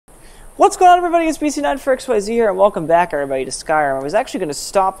What's going on, everybody? It's BC9 4XYZ here, and welcome back, everybody, to Skyrim. I was actually going to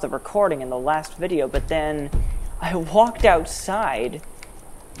stop the recording in the last video, but then I walked outside,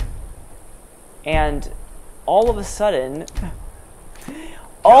 and all of a sudden,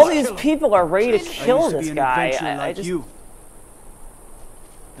 all these people are ready to kill this guy. I just...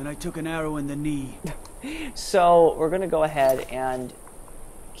 And I took an arrow in the knee. So we're going to go ahead and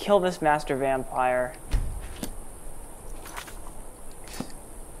kill this master vampire.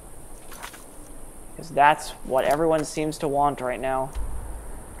 Because that's what everyone seems to want right now.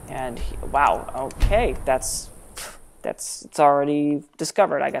 And wow, okay, it's already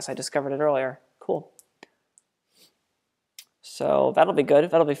discovered. I guess I discovered it earlier. Cool. So that'll be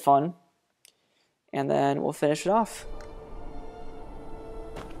good. That'll be fun. And then we'll finish it off.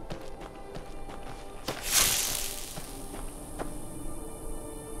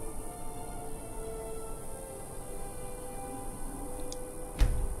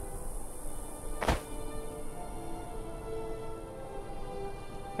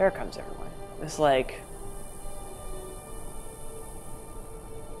 Here comes everyone. It's like...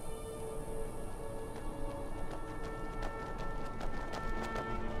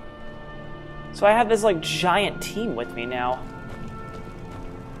 So I have this, like, giant team with me now.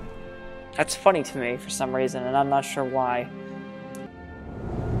 That's funny to me for some reason, and I'm not sure why.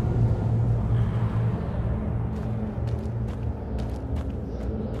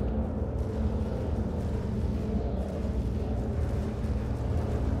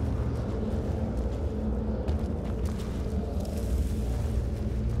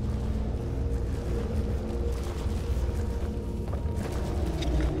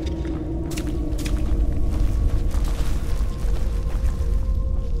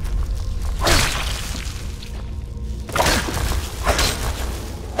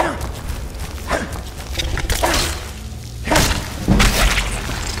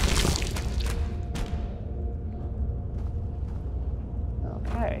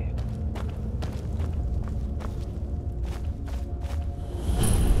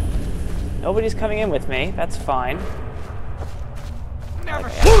 Nobody's coming in with me. That's fine.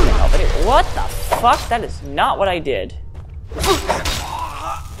 Okay, what the fuck? That is not what I did.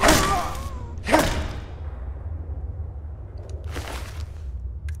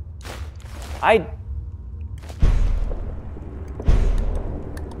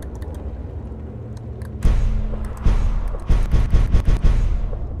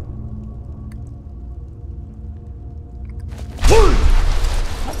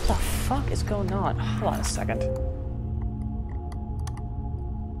 What is going on? Hold on a second.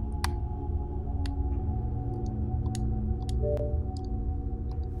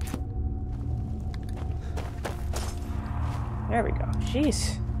 There we go.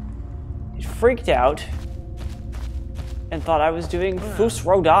 Jeez. He freaked out and thought I was doing Fus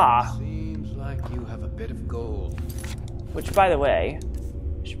Roda. Seems like you have a bit of gold. Which, by the way,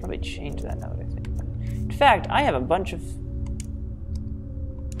 I should probably change that now that I think about it. In fact, I have a bunch of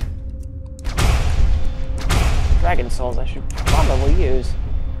dragon souls I should probably use.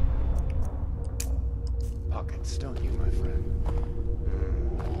 Pockets, don't you, my friend?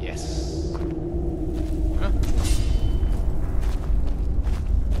 Yes. Huh?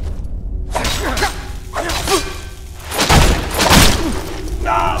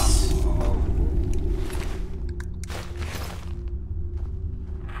 Yes!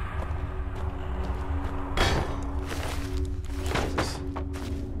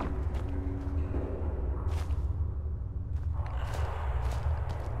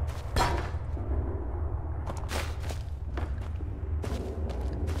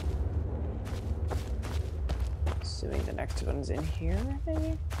 Assuming the next one's in here,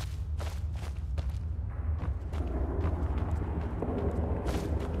 maybe?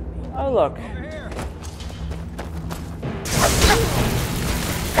 Oh, look.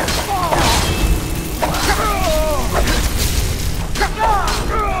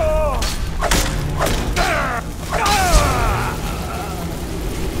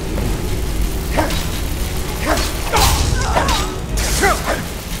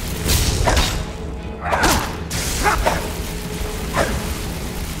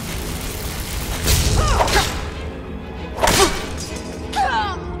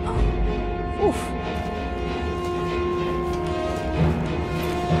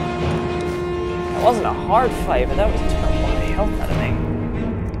 It wasn't a hard fight, but that was took a lot of health out of me.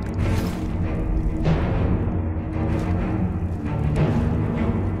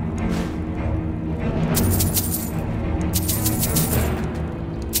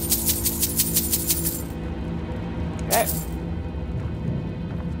 Okay.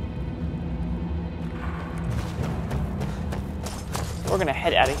 We're gonna head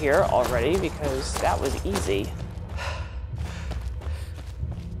head out of here already because that was easy.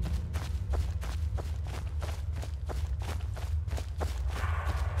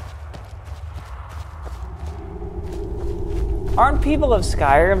 Aren't people of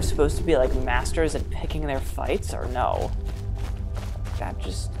Skyrim supposed to be like masters at picking their fights, or no? That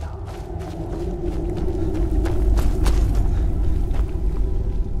just...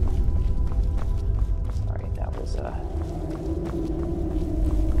 Sorry, that was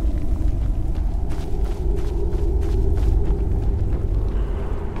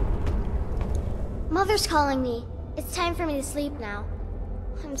Mother's calling me. It's time for me to sleep now.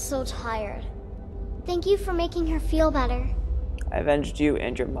 I'm so tired. Thank you for making her feel better. I avenged you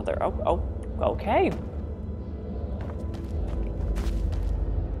and your mother. Oh, okay.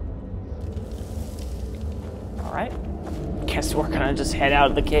 Alright. Guess we're gonna just head out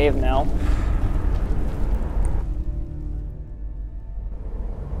of the cave now.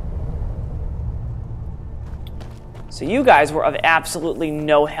 So you guys were of absolutely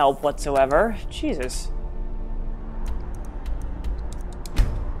no help whatsoever. Jesus.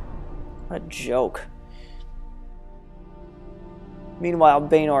 What a joke. Meanwhile,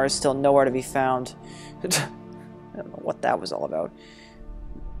 Baynor is still nowhere to be found. I don't know what that was all about.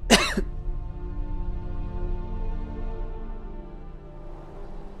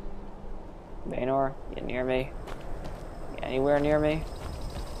 Baynor, you near me? You anywhere near me?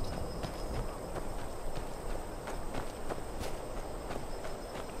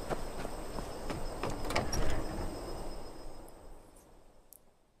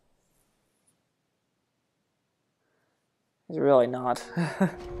 He's really not.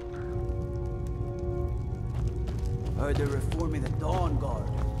 Heard they're reforming the Dawn Guard.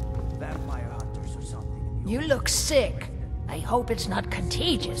 Vampire hunters or something. You look sick. I hope it's not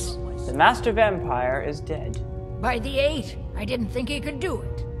contagious. The Master Vampire is dead. By the 8, I didn't think he could do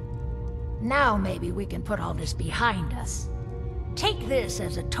it. Now maybe we can put all this behind us. Take this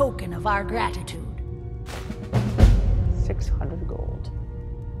as a token of our gratitude. 600 gold.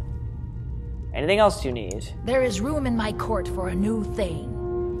 Anything else you need? There is room in my court for a new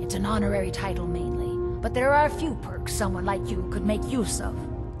thane. It's an honorary title mainly, but there are a few perks someone like you could make use of.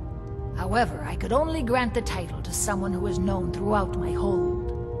 However, I could only grant the title to someone who is known throughout my hold.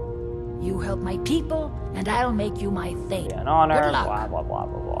 You help my people, and I'll make you my thane. Be an honor, Good luck. blah, blah, blah,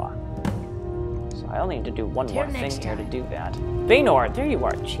 blah, blah. So I only need to do one more Till thing next here to time. do that. Baynor, there you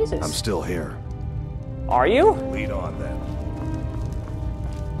are. Jesus. I'm still here. Are you? Lead on then.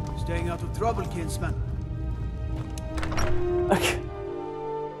 Staying out of trouble, kinsman. Okay.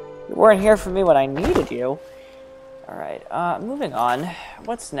 You weren't here for me when I needed you. Alright, moving on.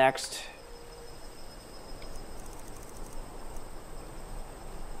 What's next?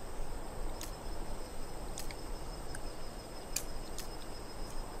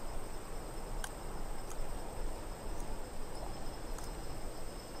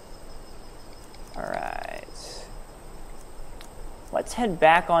 Alright. Let's head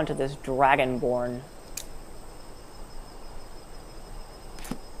back onto this Dragonborn.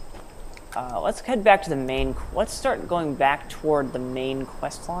 Let's head back to the main... Let's start going back toward the main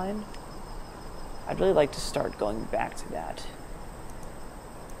quest line. I'd really like to start going back to that.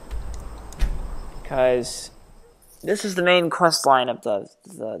 Because this is the main quest line of the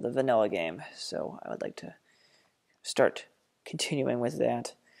vanilla game. So I would like to start continuing with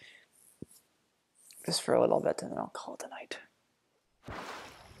that. Just for a little bit, and then I'll call it a night.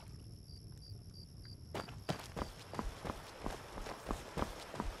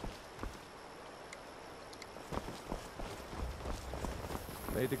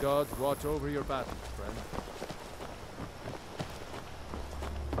 May the gods watch over your battles, friend.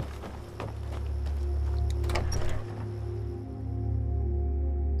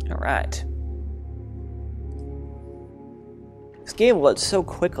 Alright. This game loads so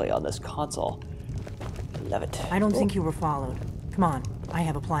quickly on this console. Love it. I don't think you were followed. Come on, I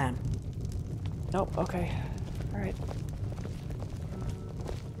have a plan. Nope, okay. Alright.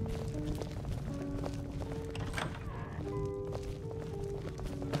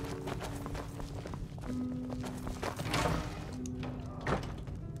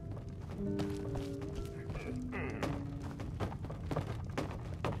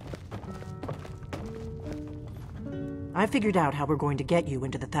 I figured out how we're going to get you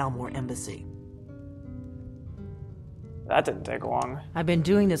into the Thalmor embassy. That didn't take long. I've been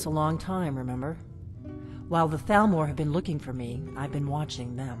doing this a long time, remember? While the Thalmor have been looking for me, I've been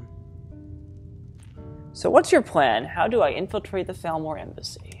watching them. So what's your plan? How do I infiltrate the Thalmor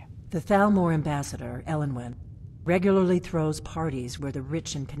embassy? The Thalmor ambassador, Elenwen, regularly throws parties where the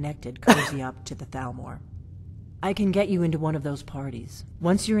rich and connected cozy up to the Thalmor. I can get you into one of those parties.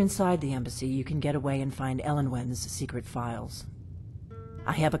 Once you're inside the embassy, you can get away and find Elenwen's secret files.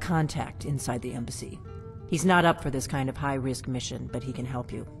 I have a contact inside the embassy. He's not up for this kind of high-risk mission, but he can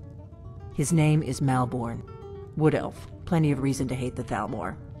help you. His name is Malborn. Wood Elf. Plenty of reason to hate the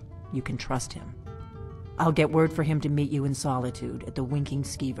Thalmor. You can trust him. I'll get word for him to meet you in Solitude at the Winking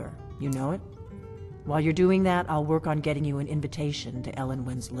Skeever. You know it? While you're doing that, I'll work on getting you an invitation to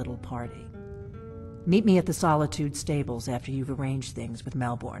Elenwen's little party. Meet me at the Solitude stables after you've arranged things with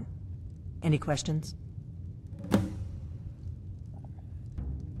Malborn. Any questions?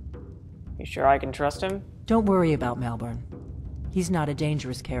 You sure I can trust him? Don't worry about Malborn. He's not a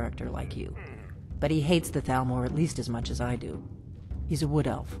dangerous character like you. But he hates the Thalmor at least as much as I do. He's a wood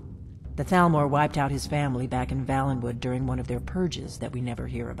elf. The Thalmor wiped out his family back in Valenwood during one of their purges that we never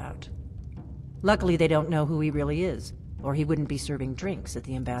hear about. Luckily, they don't know who he really is, or he wouldn't be serving drinks at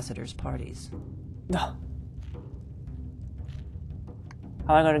the ambassadors' parties. How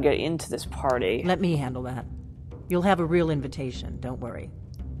am I going to get into this party? Let me handle that. You'll have a real invitation, don't worry.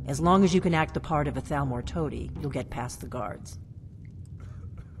 As long as you can act the part of a Thalmor toady, you'll get past the guards.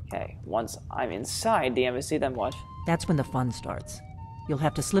 Okay, once I'm inside the embassy, then what? That's when the fun starts. You'll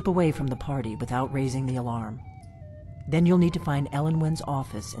have to slip away from the party without raising the alarm. Then you'll need to find Elenwen's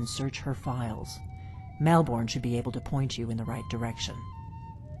office and search her files. Malborn should be able to point you in the right direction.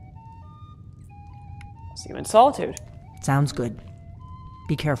 See you in Solitude. Sounds good.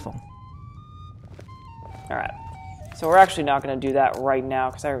 Be careful. Alright. So we're actually not going to do that right now,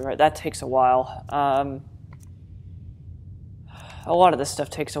 because that takes a while. A lot of this stuff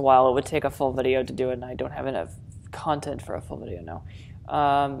takes a while. It would take a full video to do it, and I don't have enough content for a full video now.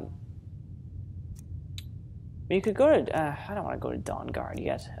 You could go to... I don't want to go to Dawnguard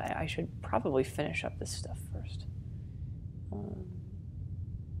yet. I should probably finish up this stuff first.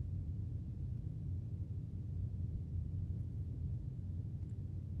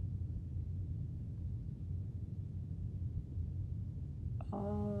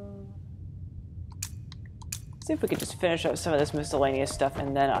 See if we could just finish up some of this miscellaneous stuff,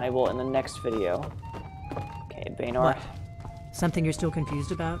 and then I will in the next video. Okay, Baynor. What? Something you're still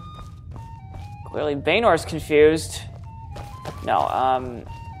confused about? Clearly Baynor's confused. No,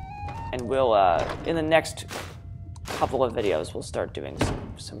 and we'll, in the next couple of videos, we'll start doing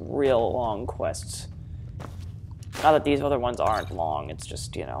some real long quests. Not that these other ones aren't long, it's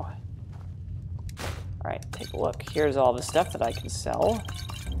just, you know. Alright, take a look. Here's all the stuff that I can sell.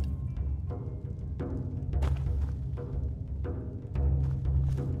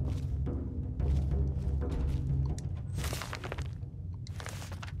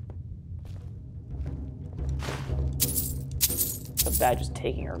 Bad just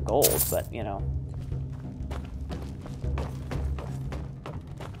taking her gold, but you know.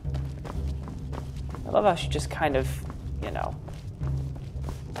 I love how she just kind of, you know,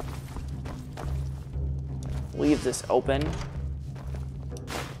 leaves this open.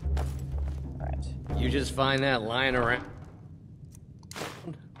 Alright. You just find that lying around?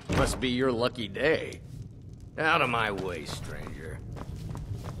 Must be your lucky day. Out of my way, stranger.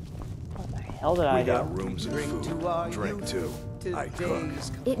 What the hell did I do? We got rooms and food. Drink too. I cook.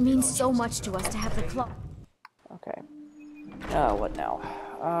 It means so much to us to have the club. Okay. What now?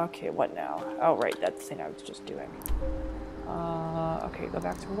 Okay, what now? Oh, right, that thing I was just doing. Okay, go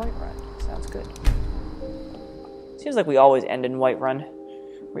back to Whiterun. Sounds good. Seems like we always end in Whiterun.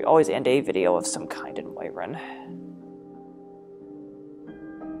 We always end a video of some kind in Whiterun.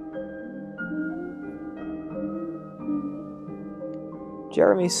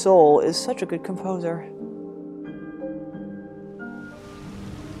 Jeremy Soule is such a good composer.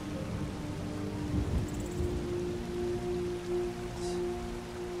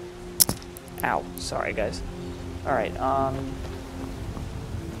 Ow, sorry guys. Alright, hold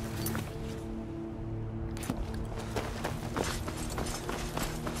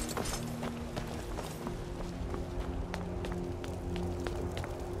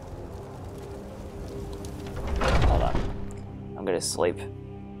on. I'm gonna sleep.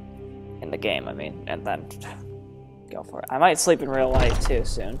 In the game, I mean, and then go for it. I might sleep in real life too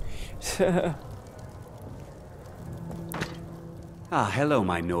soon. Ah, hello,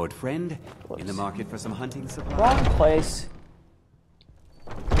 my Nord friend. In the market for some hunting supplies? Wrong place.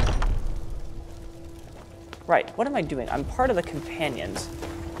 Right, what am I doing? I'm part of the companions.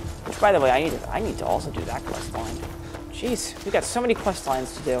 Which, by the way, I need to also do that quest line. Jeez, we got so many quest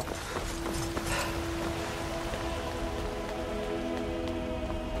lines to do.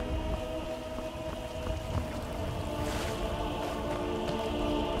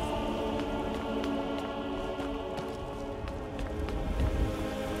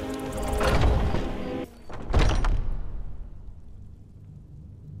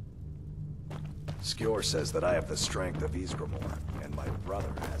 Skjor says that I have the strength of Ysgramor, and my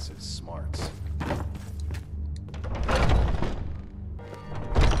brother has his smarts.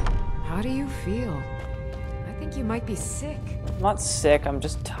 How do you feel? I think you might be sick. I'm not sick, I'm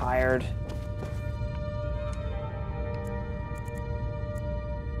just tired.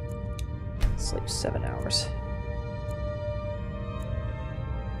 Sleep 7 hours.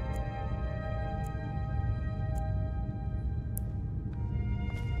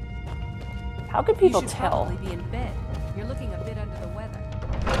 How can people tell? Probably be in bed. You're looking a bit under the weather.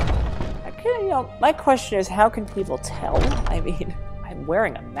 My question is, how can people tell? I mean, I'm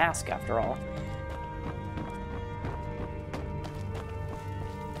wearing a mask after all.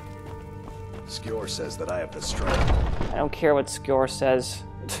 Skjor says that I have the strength. I don't care what Skjor says.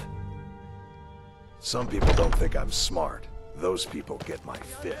 Some people don't think I'm smart. Those people get my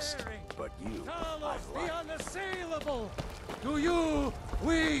fist. But you, I like. The unassailable! To you,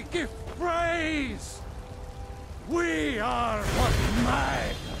 we give praise! We are what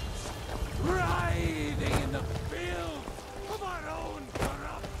matters, riding in the field of our own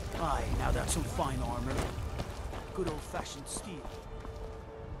corruption. Aye, now that's some fine armor. Good old-fashioned steel.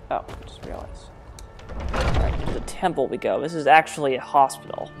 Oh, just realized. Alright, into the temple we go. This is actually a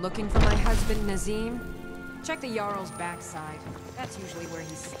hospital. Looking for my husband, Nazim? Check the Jarl's backside. That's usually where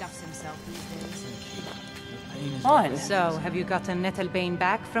he stuffs himself these days. Fine. So, have you gotten Nettlebane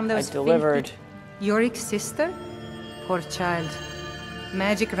back from those I delivered. filthy... Yorick's sister? Poor child.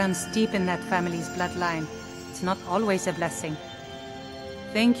 Magic runs deep in that family's bloodline. It's not always a blessing.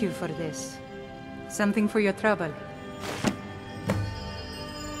 Thank you for this. Something for your trouble.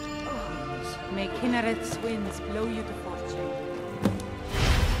 May Kinnereth's winds blow you to fortune.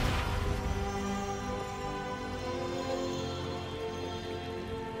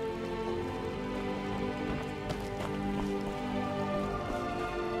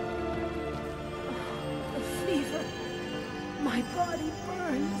 The fever. My body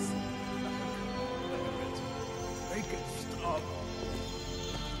burns. Make it stop.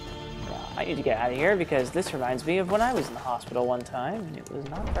 I need to get out of here because this reminds me of when I was in the hospital one time and it was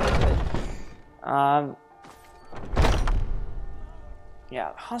not very good.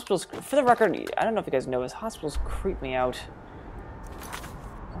 Yeah, hospitals, for the record, I don't know if you guys know this, hospitals creep me out.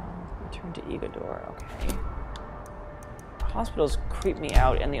 Return to Igador, okay. Hospitals creep me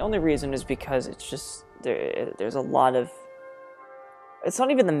out, and the only reason is because it's just, there's a lot of, it's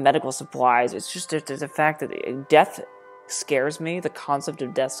not even the medical supplies, it's just there's the fact that death scares me, the concept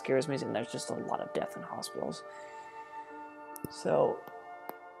of death scares me, and there's just a lot of death in hospitals. So,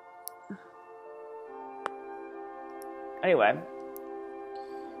 anyway.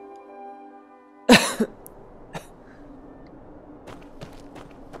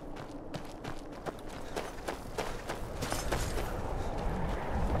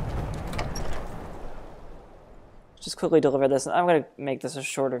 Just quickly deliver this. I'm going to make this a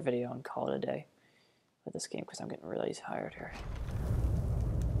shorter video and call it a day with this game because I'm getting really tired here.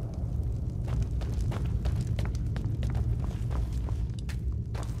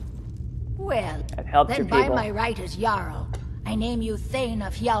 Well, I've helped then your by people. my right as Jarl, I name you Thane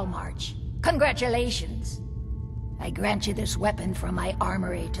of Hjalmarch. Congratulations! I grant you this weapon from my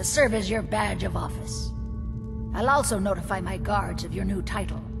armory to serve as your badge of office. I'll also notify my guards of your new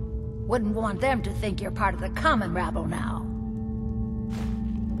title. Wouldn't want them to think you're part of the common rabble now.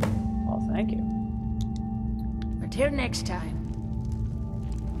 Well, thank you. Until next time.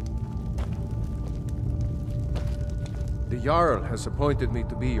 The Jarl has appointed me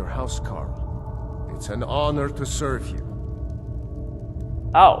to be your housecarl. It's an honor to serve you.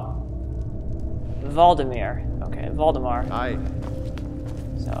 Oh. Valdemir. Okay, Valdemar. Aye.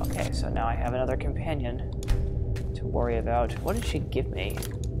 So, okay, so now I have another companion to worry about. What did she give me?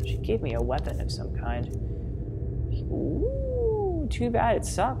 She gave me a weapon of some kind. Ooh, too bad it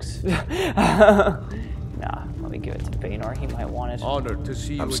sucks. Nah, let me give it to Baynor. He might want it. Honored to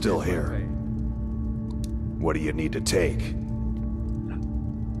see you. I'm still here. What do you need to take?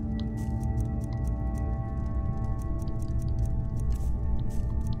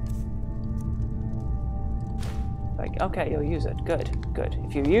 Like, okay, you'll use it. Good, good.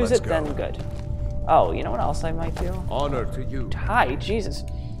 If you use Let's it, then good. Oh, you know what else I might do? Honor to you. Hi, Jesus.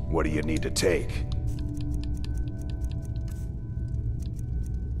 What do you need to take?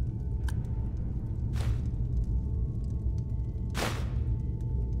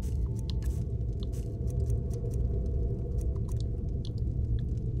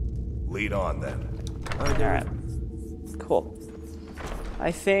 Lead on, then. Alright. Cool.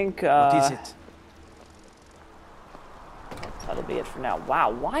 I think, What is it? that'll be it for now.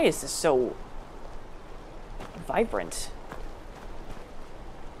 Wow, why is this so vibrant?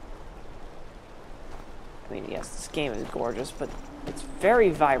 I mean, yes, this game is gorgeous, but it's very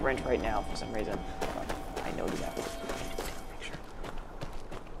vibrant right now for some reason. I know that. Picture.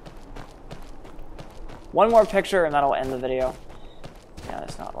 One more picture and that'll end the video. Yeah,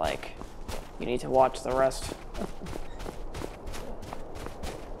 it's not like you need to watch the rest.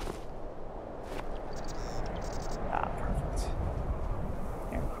 Perfect.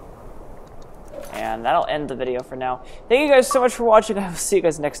 Here. And that'll end the video for now. Thank you guys so much for watching. I will see you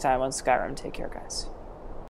guys next time on Skyrim. Take care, guys.